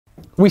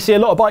We see a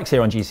lot of bikes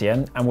here on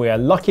GCN, and we are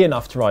lucky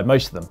enough to ride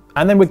most of them.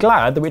 And then we're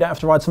glad that we don't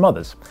have to ride some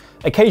others.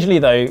 Occasionally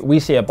though, we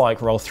see a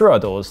bike roll through our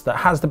doors that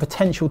has the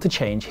potential to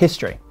change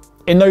history.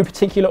 In no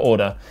particular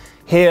order,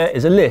 here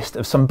is a list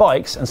of some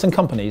bikes and some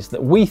companies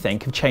that we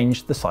think have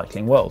changed the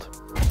cycling world.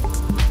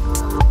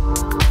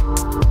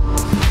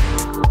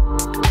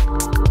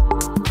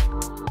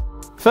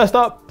 First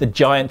up, the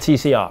giant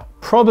TCR.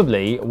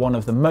 Probably one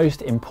of the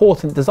most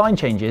important design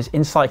changes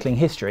in cycling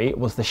history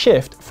was the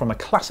shift from a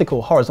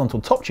classical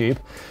horizontal top tube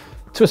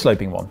to a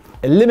sloping one,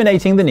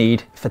 eliminating the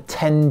need for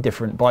 10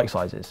 different bike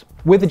sizes.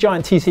 With the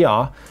giant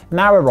TCR,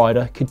 now a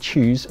rider could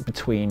choose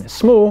between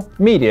small,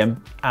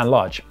 medium and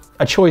large,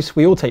 a choice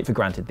we all take for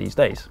granted these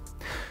days.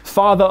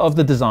 Father of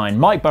the design,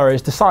 Mike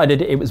Burrows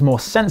decided it was more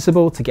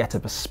sensible to get a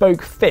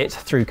bespoke fit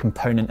through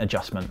component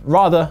adjustment,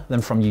 rather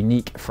than from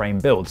unique frame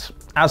builds.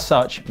 As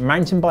such,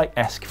 mountain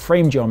bike-esque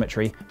frame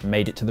geometry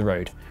made it to the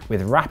road,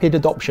 with rapid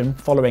adoption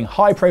following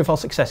high-profile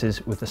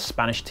successes with the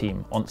Spanish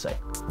team Once.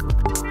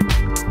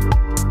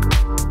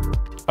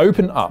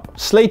 Open Up.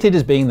 Slated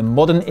as being the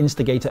modern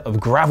instigator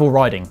of gravel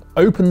riding,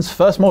 Open's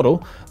first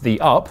model,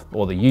 the Up,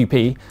 or the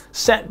UP,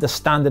 set the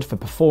standard for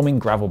performing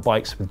gravel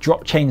bikes with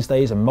drop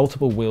chainstays and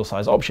multiple wheel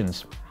size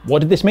options. What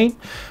did this mean?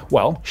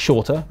 Well,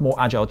 shorter, more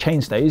agile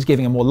chainstays,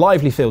 giving a more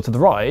lively feel to the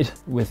ride,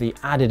 with the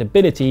added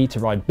ability to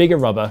ride bigger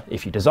rubber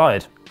if you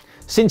desired.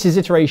 Since its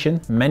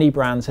iteration, many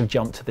brands have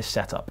jumped to this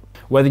setup.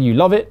 Whether you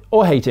love it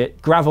or hate it,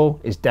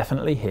 gravel is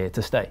definitely here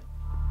to stay.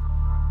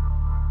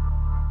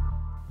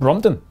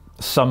 Brompton.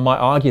 Some might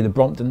argue the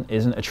Brompton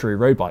isn't a true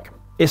road bike.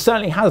 It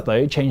certainly has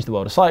though changed the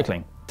world of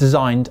cycling.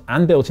 Designed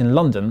and built in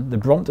London, the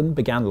Brompton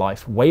began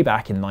life way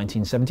back in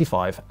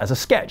 1975 as a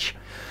sketch.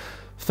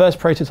 First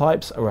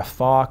prototypes are a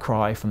far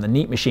cry from the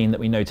neat machine that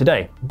we know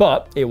today,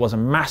 but it was a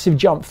massive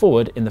jump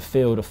forward in the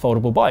field of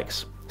foldable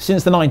bikes.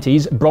 Since the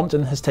 90s,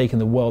 Brompton has taken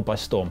the world by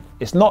storm.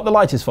 It's not the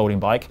lightest folding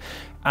bike,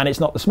 and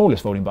it's not the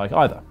smallest folding bike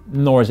either,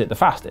 nor is it the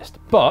fastest,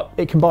 but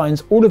it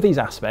combines all of these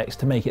aspects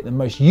to make it the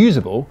most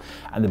usable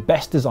and the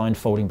best designed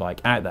folding bike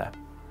out there.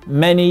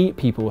 Many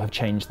people have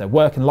changed their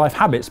work and life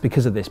habits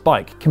because of this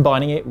bike,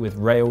 combining it with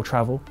rail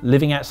travel,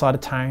 living outside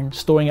of town,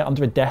 storing it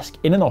under a desk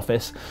in an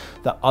office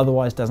that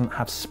otherwise doesn't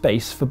have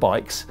space for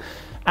bikes,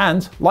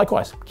 and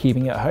likewise,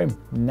 keeping it at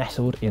home,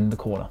 nestled in the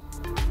corner.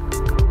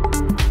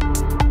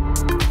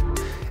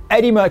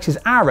 Eddie Merckx's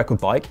hour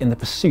record bike, in the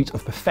pursuit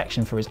of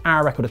perfection for his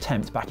hour record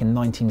attempt back in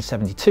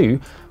 1972,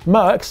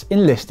 Merckx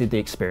enlisted the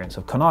experience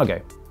of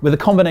Conago. With a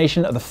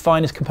combination of the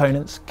finest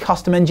components,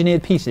 custom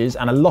engineered pieces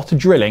and a lot of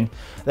drilling,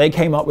 they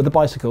came up with a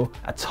bicycle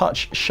a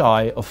touch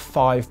shy of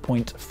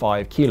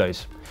 5.5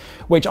 kilos,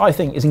 which I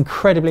think is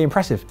incredibly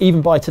impressive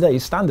even by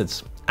today's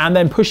standards, and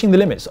then pushing the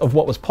limits of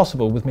what was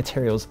possible with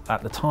materials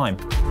at the time.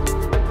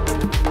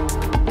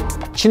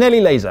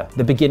 Cinelli Laser,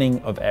 the beginning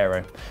of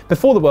aero.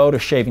 Before the world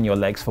of shaving your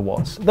legs for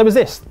watts, there was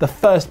this, the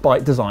first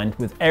bike designed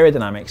with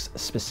aerodynamics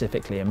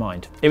specifically in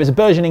mind. It was a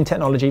burgeoning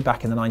technology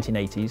back in the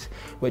 1980s,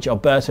 which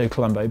Alberto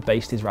Colombo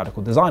based his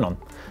radical design on.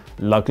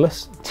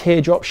 Lugless,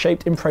 teardrop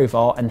shaped in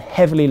profile and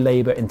heavily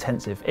labour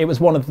intensive, it was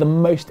one of the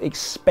most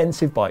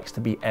expensive bikes to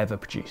be ever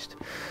produced.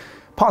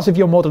 Parts of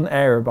your modern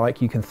aero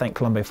bike you can thank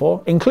Colombo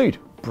for include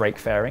brake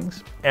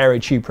fairings, aero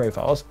tube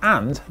profiles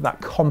and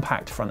that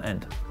compact front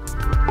end.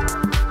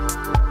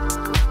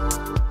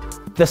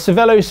 The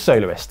Cervelo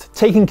Soloist,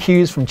 taking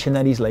cues from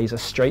Cinelli's Laser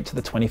straight to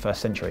the 21st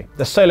century.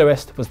 The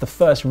Soloist was the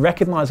first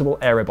recognisable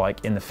aero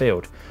bike in the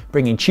field,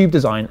 bringing tube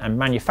design and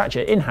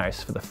manufacture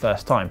in-house for the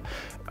first time,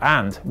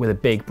 and with a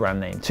big brand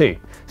name too.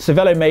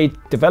 Cervelo made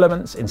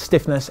developments in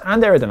stiffness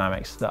and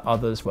aerodynamics that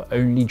others were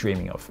only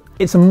dreaming of.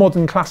 It's a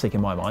modern classic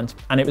in my mind,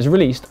 and it was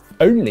released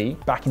only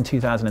back in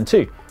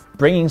 2002,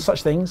 bringing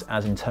such things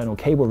as internal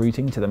cable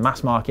routing to the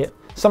mass market,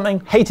 something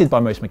hated by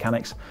most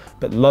mechanics,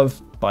 but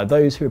loved by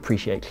those who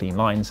appreciate clean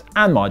lines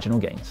and marginal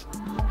gains.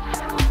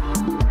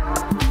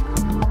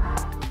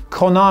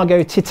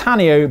 Conago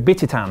Titanio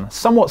Bititan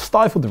somewhat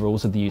stifled the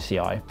rules of the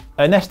UCI.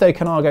 Ernesto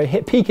Conago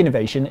hit peak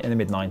innovation in the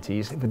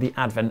mid-90s with the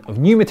advent of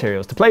new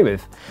materials to play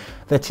with.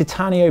 The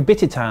Titanio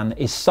Bititan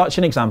is such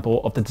an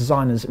example of the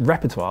designer's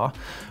repertoire,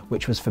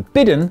 which was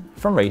forbidden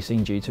from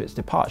racing due to its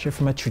departure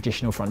from a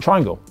traditional front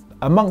triangle,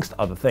 amongst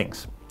other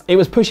things. It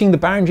was pushing the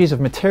boundaries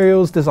of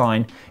materials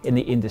design in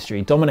the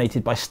industry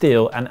dominated by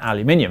steel and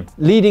aluminium,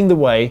 leading the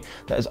way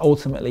that has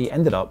ultimately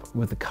ended up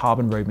with the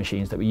carbon road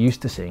machines that we're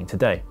used to seeing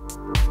today.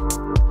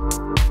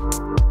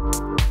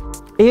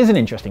 Here's an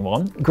interesting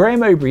one, Graham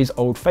Obrey's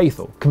Old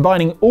Faithful.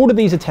 Combining all of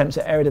these attempts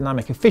at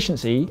aerodynamic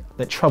efficiency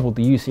that troubled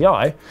the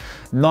UCI,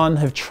 none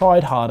have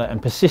tried harder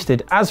and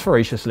persisted as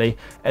ferociously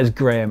as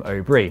Graham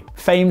Obrey.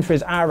 Famed for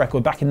his hour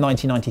record back in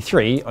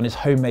 1993 on his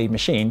homemade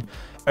machine,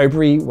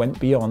 Obrey went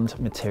beyond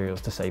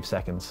materials to save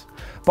seconds.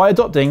 By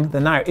adopting the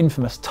now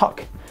infamous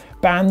tuck,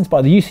 banned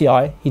by the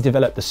UCI, he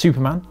developed the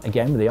Superman,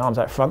 again with the arms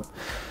out front,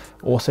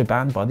 also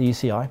banned by the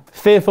UCI,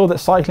 fearful that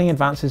cycling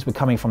advances were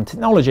coming from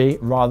technology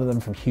rather than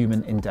from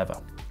human endeavour.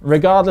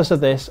 Regardless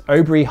of this,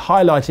 Obrey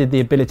highlighted the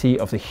ability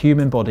of the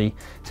human body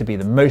to be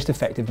the most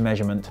effective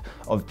measurement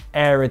of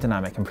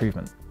aerodynamic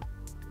improvement.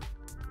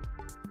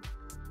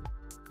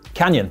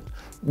 Canyon.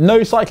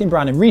 No cycling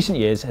brand in recent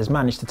years has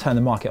managed to turn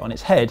the market on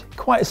its head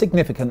quite as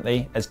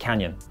significantly as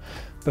Canyon.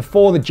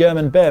 Before the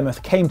German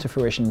behemoth came to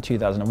fruition in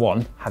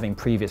 2001, having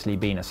previously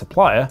been a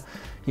supplier,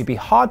 you'd be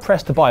hard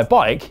pressed to buy a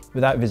bike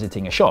without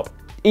visiting a shop,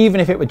 even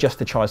if it were just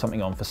to try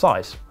something on for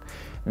size.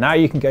 Now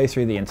you can go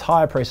through the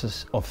entire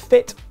process of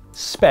fit,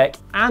 spec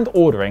and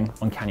ordering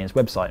on Canyon's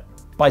website.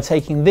 By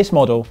taking this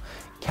model,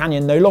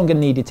 Canyon no longer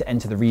needed to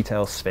enter the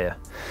retail sphere,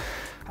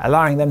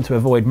 allowing them to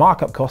avoid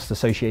markup costs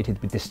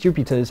associated with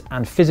distributors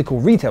and physical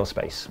retail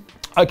space.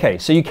 Okay,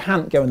 so you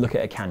can't go and look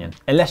at a Canyon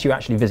unless you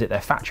actually visit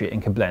their factory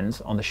in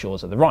Koblenz on the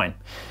shores of the Rhine.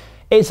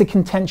 It's a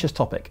contentious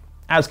topic,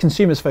 as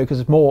consumers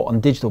focus more on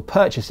digital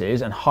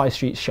purchases and high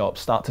street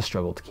shops start to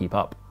struggle to keep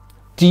up.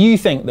 Do you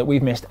think that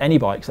we've missed any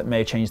bikes that may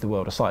have changed the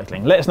world of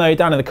cycling? Let us know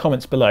down in the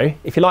comments below.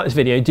 If you like this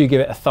video, do give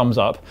it a thumbs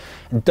up,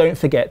 and don't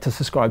forget to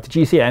subscribe to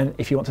GCN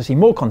if you want to see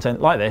more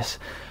content like this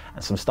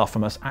and some stuff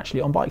from us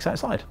actually on bikes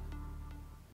outside.